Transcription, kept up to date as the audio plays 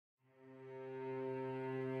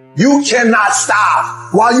You cannot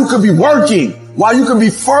stop. While you could be working, while you could be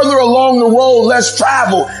further along the road, less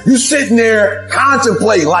traveled, you sitting there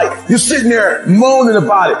contemplating, like you're sitting there moaning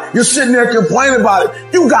about it. You're sitting there complaining about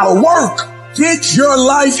it. You gotta work. Get your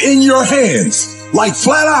life in your hands. Like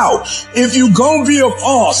flat out. If you gonna be a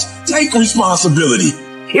boss, take responsibility.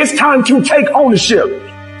 It's time to take ownership.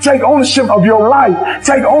 Take ownership of your life.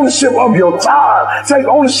 Take ownership of your time. Take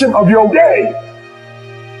ownership of your day.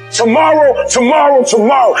 Tomorrow, tomorrow,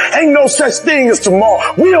 tomorrow. Ain't no such thing as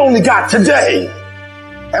tomorrow. We only got today.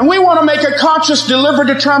 And we want to make a conscious, deliberate,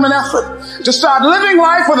 determined effort to start living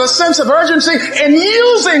life with a sense of urgency and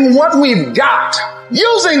using what we've got,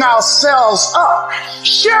 using ourselves up,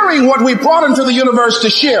 sharing what we brought into the universe to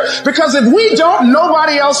share. Because if we don't,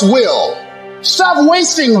 nobody else will. Stop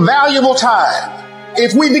wasting valuable time.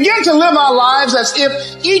 If we begin to live our lives as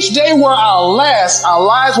if each day were our last, our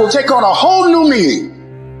lives will take on a whole new meaning.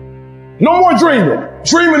 No more dreaming.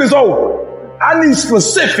 Dreaming is over. I need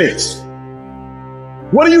specifics.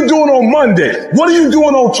 What are you doing on Monday? What are you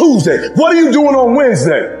doing on Tuesday? What are you doing on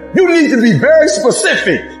Wednesday? You need to be very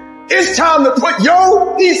specific. It's time to put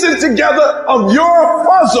your pieces together of your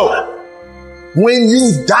puzzle. When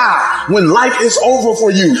you die, when life is over for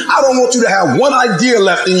you, I don't want you to have one idea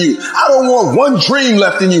left in you. I don't want one dream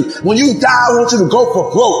left in you. When you die, I want you to go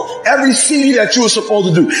for broke. Every CD that you were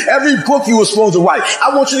supposed to do, every book you were supposed to write,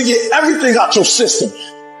 I want you to get everything out your system.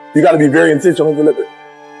 You got to be very intentional and deliberate.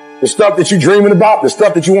 The stuff that you're dreaming about, the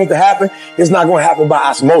stuff that you want to happen, it's not going to happen by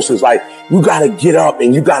osmosis. Like, you got to get up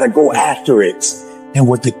and you got to go after it. And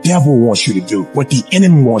what the devil wants you to do, what the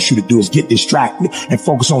enemy wants you to do is get distracted and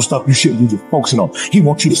focus on stuff you shouldn't be focusing on. He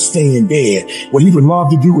wants you to stay in bed. What he would love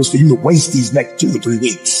to do is for you to waste these next 2 or 3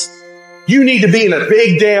 weeks. You need to be in a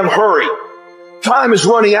big damn hurry. Time is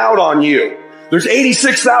running out on you. There's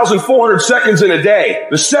 86,400 seconds in a day.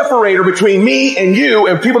 The separator between me and you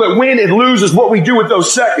and people that win and lose is what we do with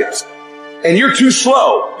those seconds. And you're too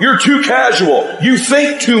slow. You're too casual. You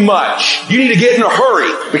think too much. You need to get in a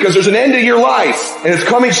hurry because there's an end to your life and it's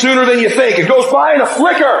coming sooner than you think. It goes by in a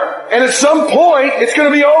flicker and at some point it's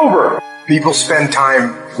going to be over. People spend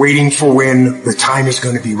time waiting for when the time is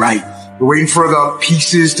going to be right. They're waiting for the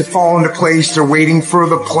pieces to fall into place. They're waiting for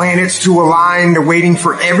the planets to align. They're waiting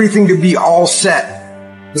for everything to be all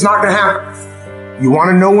set. It's not going to happen. You want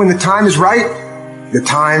to know when the time is right? The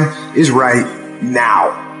time is right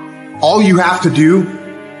now. All you have to do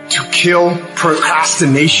to kill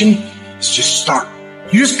procrastination is just start.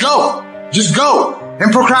 You just go. Just go.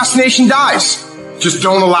 And procrastination dies. Just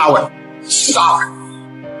don't allow it. Stop it.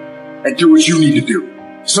 And do what you need to do.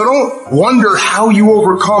 So don't wonder how you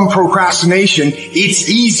overcome procrastination. It's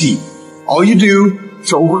easy. All you do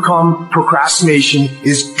to overcome procrastination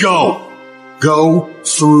is go. Go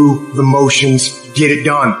through the motions. Get it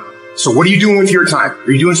done. So what are you doing with your time?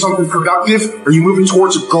 Are you doing something productive? Are you moving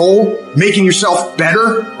towards a goal? Making yourself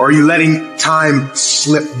better? Or are you letting time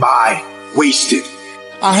slip by? Wasted.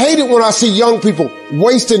 I hate it when I see young people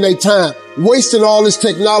wasting their time, wasting all this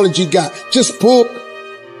technology got. Just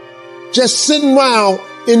sitting around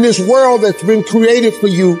in this world that's been created for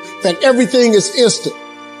you, that everything is instant.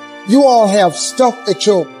 You all have stuff at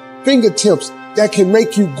your fingertips that can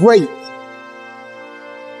make you great.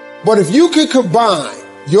 But if you can combine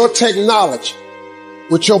your technology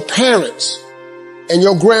with your parents and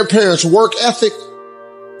your grandparents' work ethic,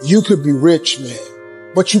 you could be rich, man.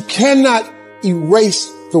 But you cannot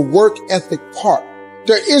erase the work ethic part.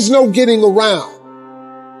 There is no getting around.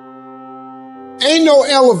 Ain't no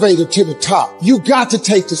elevator to the top. You got to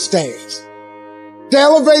take the stairs. The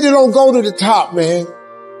elevator don't go to the top, man.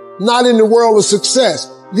 Not in the world of success.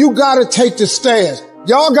 You got to take the stairs.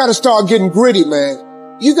 Y'all got to start getting gritty, man.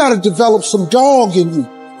 You got to develop some dog in you.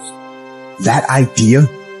 That idea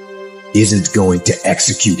isn't going to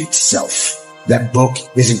execute itself. That book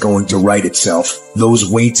isn't going to write itself.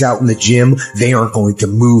 Those weights out in the gym, they aren't going to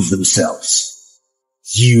move themselves.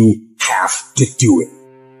 You have to do it.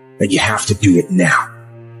 And you have to do it now.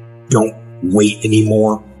 Don't wait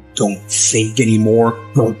anymore. Don't think anymore.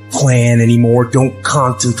 Don't plan anymore. Don't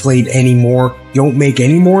contemplate anymore. Don't make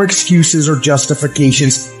any more excuses or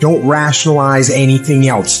justifications. Don't rationalize anything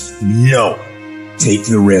else. No. Take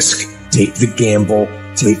the risk. Take the gamble.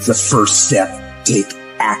 Take the first step. Take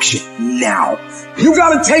action now. You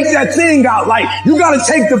gotta take that thing out. Like, you gotta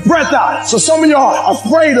take the breath out. So some of y'all are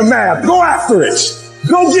afraid of math. Go after it.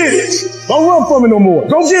 Go get it. Don't run from it no more.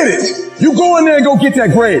 Go get it. You go in there and go get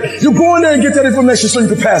that grade. You go in there and get that information so you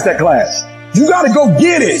can pass that class. You got to go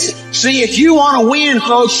get it. See, if you want to win,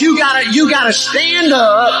 folks, you gotta stand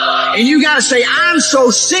up and you gotta say, I'm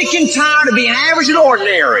so sick and tired of being average and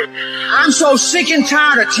ordinary. I'm so sick and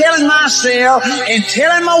tired of telling myself and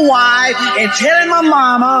telling my wife and telling my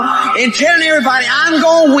mama and telling everybody I'm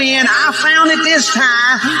gonna win. I found it this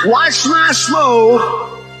time. Watch my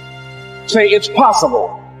smoke. Say, it's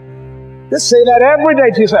possible. Just say that every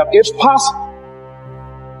day to yourself. It's possible.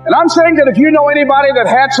 And I'm saying that if you know anybody that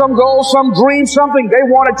had some goal, some dream, something they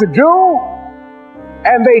wanted to do,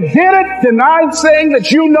 and they did it, then I'm saying that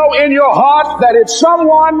you know in your heart that if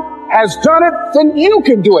someone has done it, then you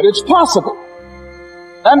can do it. It's possible.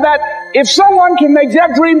 And that if someone can make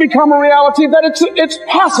that dream become a reality, that it's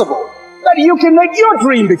possible that you can make your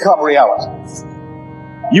dream become a reality.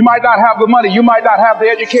 You might not have the money. You might not have the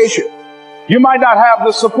education. You might not have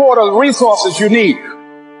the support or the resources you need.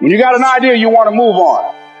 When you got an idea, you want to move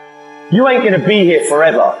on. You ain't going to be here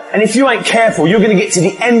forever. And if you ain't careful, you're going to get to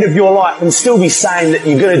the end of your life and still be saying that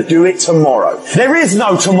you're going to do it tomorrow. There is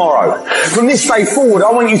no tomorrow. From this day forward,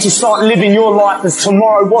 I want you to start living your life as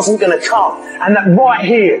tomorrow wasn't going to come. And that right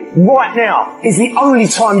here, right now, is the only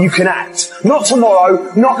time you can act. Not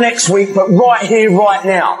tomorrow, not next week, but right here, right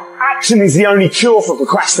now. Action is the only cure for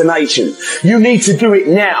procrastination. You need to do it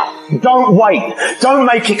now. Don't wait. Don't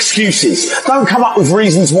make excuses. Don't come up with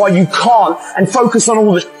reasons why you can't and focus on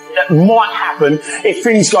all the that might happen if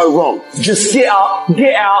things go wrong. Just get up,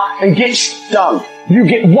 get out, and get done. You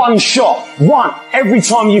get one shot. One. Every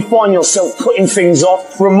time you find yourself putting things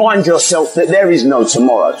off, remind yourself that there is no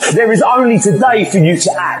tomorrow. There is only today for you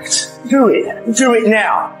to act. Do it. Do it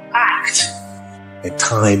now. Act. And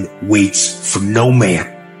time waits for no man.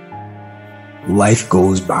 Life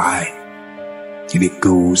goes by, and it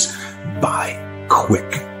goes by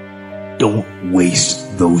quick. Don't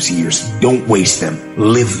waste those years. Don't waste them.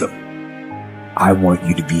 Live them. I want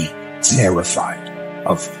you to be terrified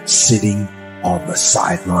of sitting on the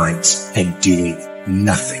sidelines and doing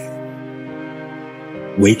nothing.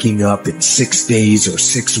 Waking up in 6 days or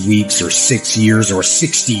 6 weeks or 6 years or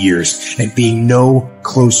 60 years and being no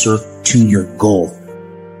closer to your goal.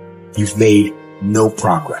 You've made no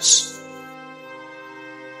progress.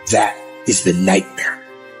 That is the nightmare.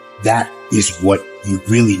 That is what you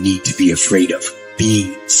really need to be afraid of,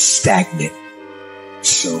 being stagnant.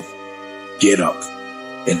 So get up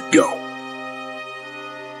and go.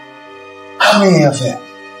 How many of them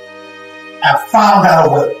have found out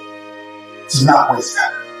a way to not waste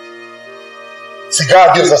time? See,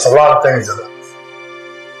 God gives us a lot of things in life,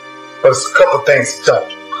 but it's a couple of things He don't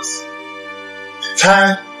give us.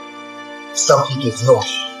 Time, something He gives no.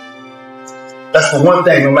 That's the one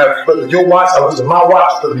thing, no matter if you look at your watch, I look at my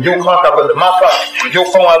watch, look at your clock, I look at my clock, with your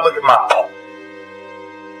phone, I look at my phone.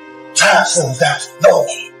 Time slows down to no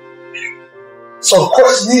one. So the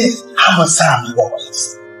question is, how much time do you want to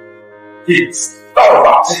waste? It's thought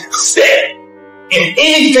about taking a step in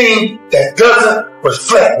anything that doesn't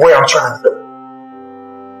reflect where I'm trying to go.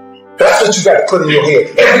 That's what you got to put in your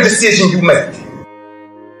head. Every decision you make.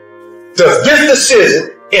 Does this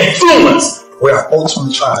decision influence where I'm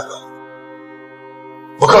ultimately trying to go?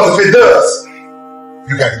 Because if it does,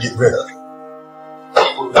 you got to get rid of it.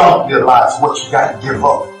 People don't realize what you got to give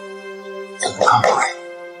up to become great.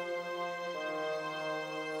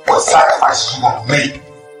 What sacrifices you got to make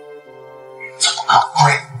to become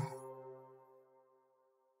great.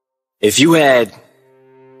 If you had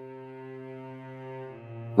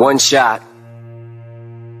one shot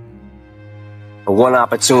or one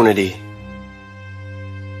opportunity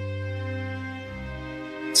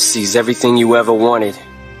to seize everything you ever wanted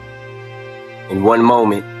in one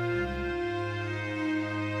moment,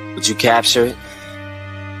 would you capture it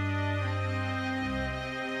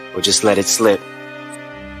or just let it slip?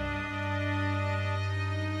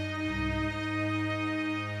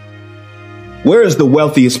 Where is the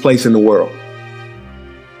wealthiest place in the world?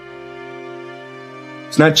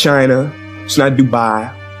 It's not China. It's not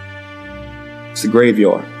Dubai. It's the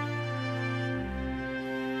graveyard.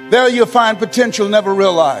 There you'll find potential never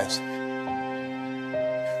realized.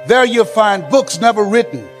 There you'll find books never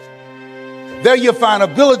written. There you'll find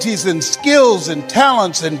abilities and skills and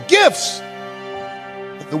talents and gifts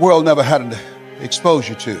that the world never had an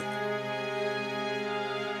exposure to.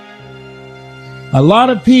 A lot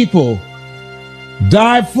of people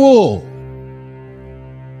die full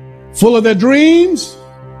of their dreams,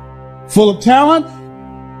 full of talent,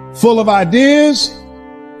 full of ideas,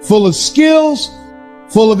 full of skills,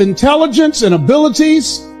 full of intelligence and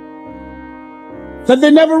abilities that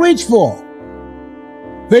they never reached for.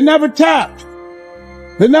 They never tapped.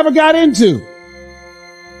 They never got into.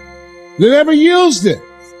 They never used it.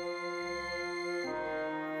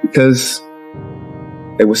 Because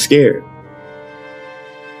They were scared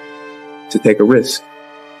to take a risk.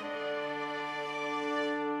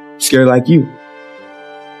 Scared like you.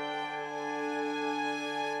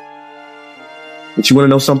 But you want to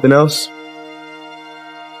know something else?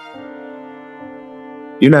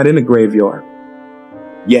 You're not in a graveyard.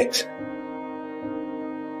 Yet.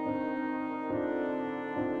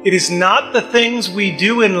 It is not the things we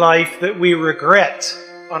do in life that we regret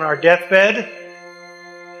on our deathbed.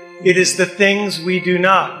 It is the things we do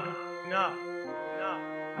not.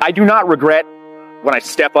 I do not regret when I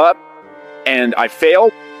step up and I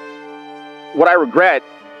fail. What I regret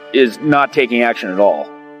is not taking action at all.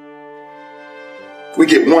 We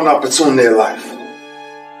get one opportunity in life,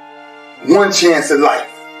 one chance in life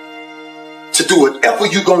to do whatever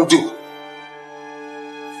you're going to do.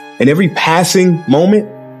 And every passing moment,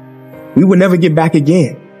 we will never get back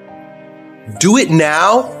again. Do it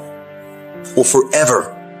now or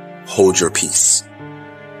forever hold your peace.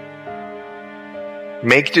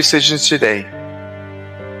 Make decisions today,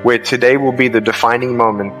 where today will be the defining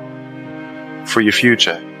moment for your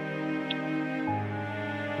future.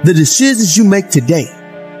 The decisions you make today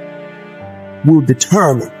will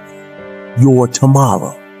determine your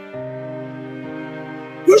tomorrow.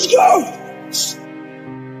 Let's go!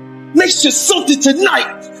 Make sure something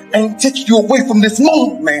tonight ain't taking you away from this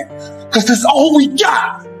moment, man. Because that's all we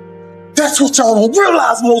got. That's what y'all don't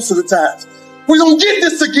realize most of the times. We don't get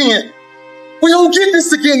this again. We don't get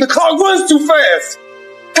this again. The clock runs too fast.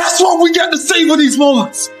 That's why we got to savor these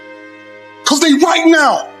moments. Because they right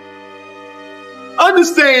now.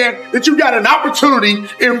 Understand that you got an opportunity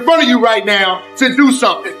in front of you right now to do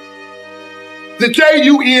something. The day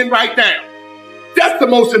you in right now. That's the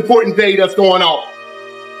most important day that's going on.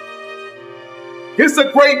 It's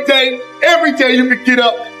a great day. Every day you can get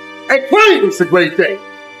up and claim it's a great day.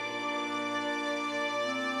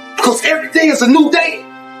 Because every day is a new day.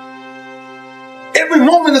 Every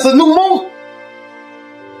moment is a new moment.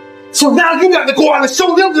 So now you got to go out and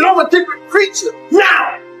show them that I'm a different creature.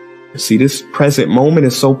 Now! See, this present moment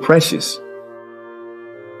is so precious.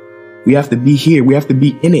 We have to be here. We have to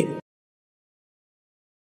be in it.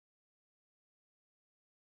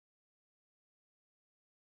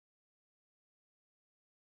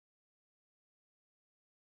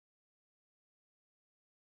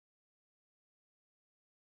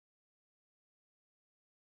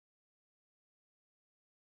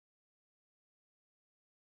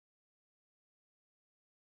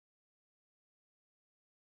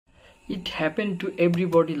 It happened to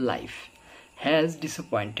everybody. Life has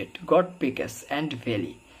disappointed, got pickers and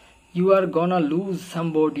valley. You are gonna lose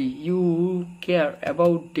somebody you care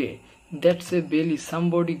about day. That's a belly.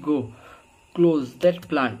 Somebody go close that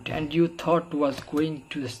plant and you thought was going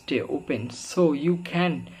to stay open so you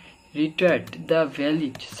can retreat the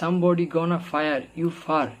valley. Somebody gonna fire you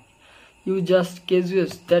far. You just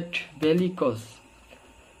casuals that belly cause.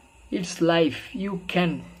 It's life. You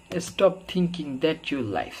can stop thinking that your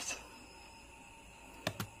life's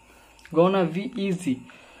gonna be easy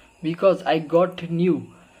because I got new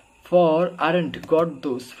for aren't got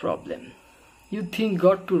those problem. You think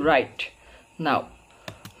got to right now.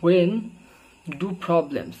 When do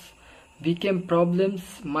problems became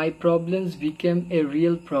problems, my problems became a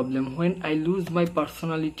real problem. When I lose my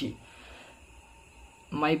personality,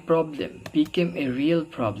 my problem became a real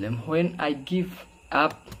problem. When I give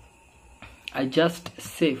up, I just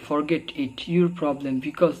say forget it, your problem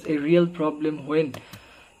because a real problem. When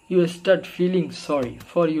you start feeling sorry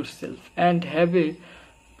for yourself and have a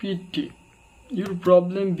pity, your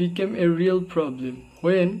problem became a real problem.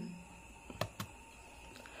 When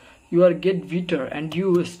you are get bitter and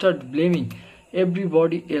you start blaming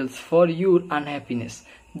everybody else for your unhappiness,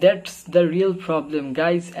 that's the real problem.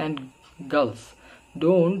 Guys and girls,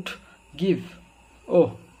 don't give.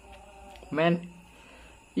 Oh man,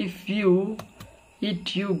 if you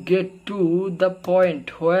get to the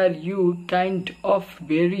point where you kind of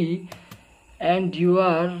bury and you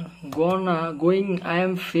are going, I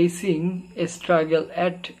am facing a struggle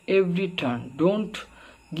at every turn. Don't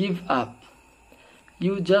give up.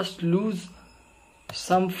 You just lose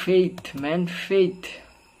some faith, man. Faith.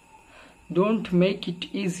 Don't make it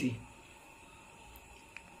easy.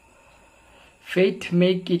 Faith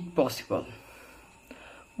make it possible.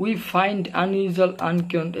 We find unusual,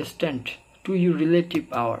 inconsistent to your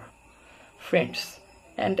relative, our friends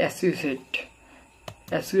and associated,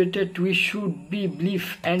 we should be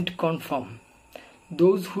believe and confirm.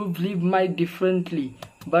 Those who believe might differently,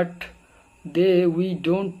 but we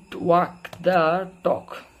don't walk the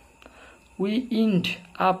talk. We end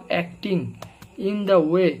up acting in the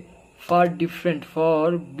way far different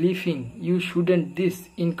for believing you shouldn't. This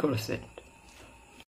incorrect.